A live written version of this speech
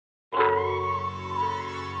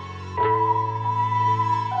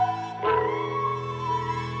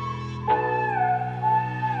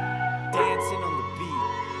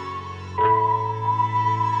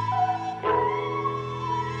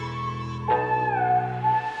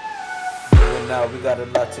out, we got a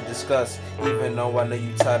lot to discuss. Even though I know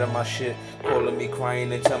you tired of my shit, calling me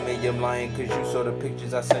crying and tell me I'm lying, cause you saw the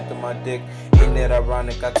pictures I sent to my dick. Ain't that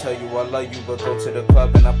ironic? I tell you I love you, but go to the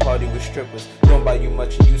club and I party with strippers. Don't buy you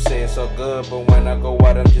much and you say it's all good, but when I go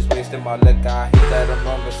out I'm just wasting my liquor. I hate that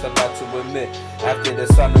alone, it's a lot to admit. After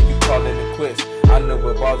this I know you calling it quits. I know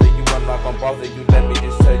it bother you, I'm not gonna bother you. Let me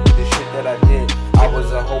just tell you the shit that I did. I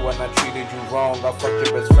was a hoe and I treated you wrong. I fucked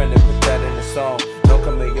your best friend and put that in the song. Don't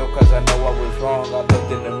come at yo cause I know I was wrong. I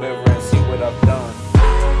looked in the mirror and see what I've done.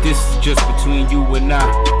 This is just between you and I,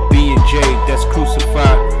 B and J, that's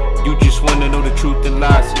crucified. You just wanna know the truth and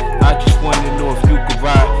lies. I just wanna know if you could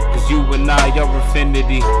ride, cause you and I are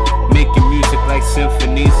infinity, making music like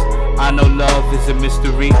symphonies. I know love is a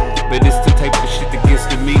mystery, but it's the type of shit that gets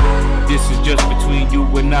to me. This is just between you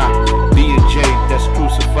and I, B and J, that's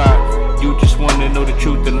crucified. You just wanna know the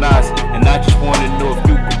truth and lies, and I just wanna know if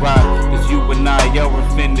you could ride, cause you and I are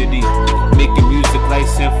infinity, making music like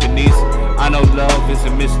symphonies. I know love is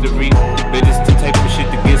a mystery, but it's the type of shit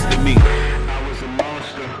that gets to me. I was a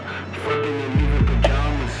monster, fucking in leaving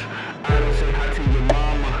pajamas. I don't say hi to your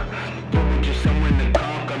mama. You were just someone to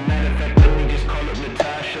conquer. Matter of fact, let me just call up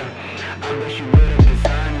Natasha. I bet you wear a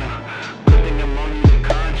designer. Good thing I'm only the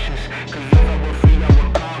conscious, cause if I were free, I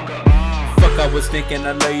would conquer. Fuck, I was thinking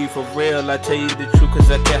I love you for real. I tell you the truth cause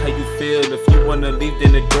I care how you feel. If you wanna leave,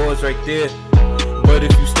 then the door's right there. But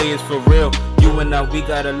if you stay, it's for real. You and I, we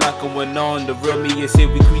got a lot going on. The real me is here,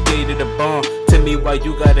 we created a bond. Tell me why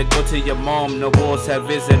you gotta go to your mom. No walls have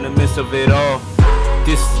is in the midst of it all.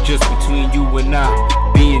 This is just between you and I,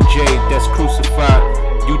 B and J, that's crucified.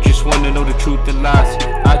 You just wanna know the truth and lies.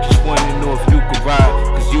 I just wanna know if you could ride,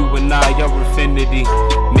 cause you and I are infinity,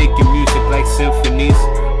 making music like symphonies.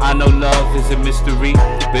 I know love is a mystery,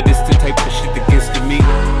 but it's the type of shit that gets to me.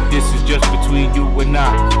 This is just between you and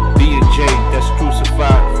I, B and J, that's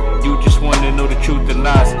crucified. You just wanna know the truth and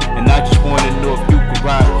lies, and I just wanna know if you could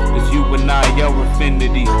ride, cause you and I are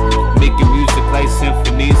infinity, making music like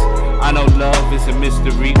symphonies. I know love is a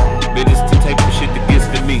mystery, but it's the type of shit that gets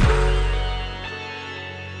to me.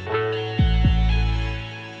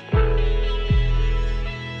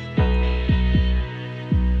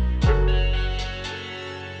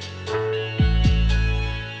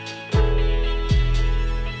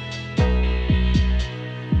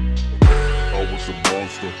 I was a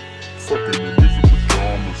monster, fucking in leaving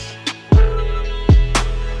pajamas.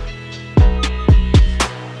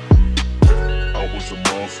 I was a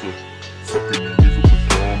monster, fucking in leaving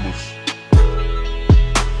pajamas.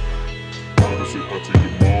 I don't say hi to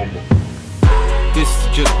your mama. This is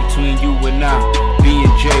just between you and I, B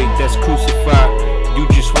and J, that's crucified. You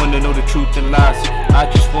just wanna know the truth and lies. I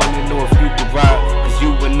just wanna know if you could ride, cause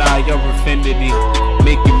you and I are infinity,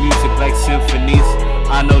 making music like symphonies.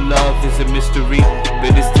 I know love is a mystery,